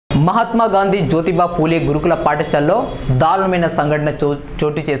మహాత్మా గాంధీ జ్యోతిబా పూలే గురుకుల పాఠశాలలో దారుణమైన సంఘటన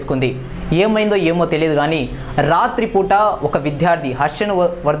చోటు చేసుకుంది. ఏమైందో ఏమో తెలియదు కానీ రాత్రిపూట ఒక విద్యార్థి హర్షను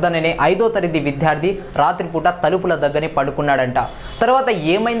వర్ధన్ అనే 5వ తరగతి విద్యార్థి రాత్రిపూట తలుపుల దగ్గరే పడుకున్నాడంట. తర్వాత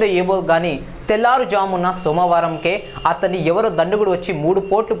ఏమైందో ఏమో కానీ తెల్లారుజామున సోమవారంకే అతన్ని ఎవరో దండుగుడు వచ్చి 3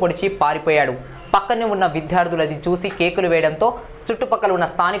 పోట్లు పొడిచి పారిపోయాడు. పక్కనే ఉన్న విద్యార్థులు అది చూసి కేకులు వేయడంతో చుట్టుపక్కల ఉన్న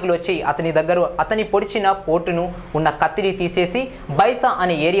స్థానికులు వచ్చి అతని పొడిచిన పోటును ఉన్న కత్తిని తీసేసి బైసా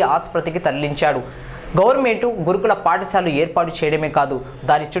అనే ఏరియా ఆసుపత్రికి తరలించాడు. గవర్నమెంట్ గురుకుల పాఠశాలలు ఏర్పాటు చేయడమే కాదు,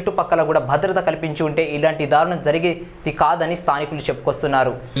 దాని చుట్టుపక్కల కూడా భద్రత కల్పించి ఉంటే ఇలాంటి దారుణం జరిగేది కాదని స్థానికులు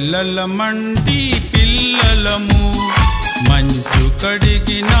చెప్పుకొస్తున్నారు. మంచు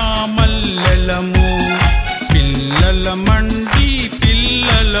కడిగిన మల్లెలము పిల్లలమంటి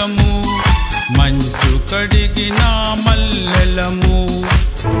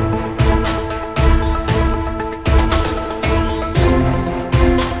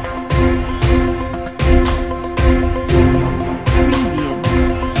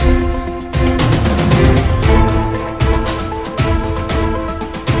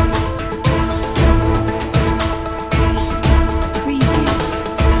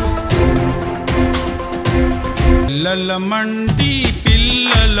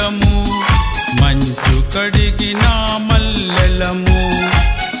పిల్లలము మంచు కడిగిన మల్లెలము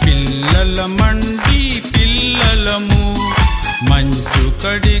పిల్లలమంటి పిల్లలము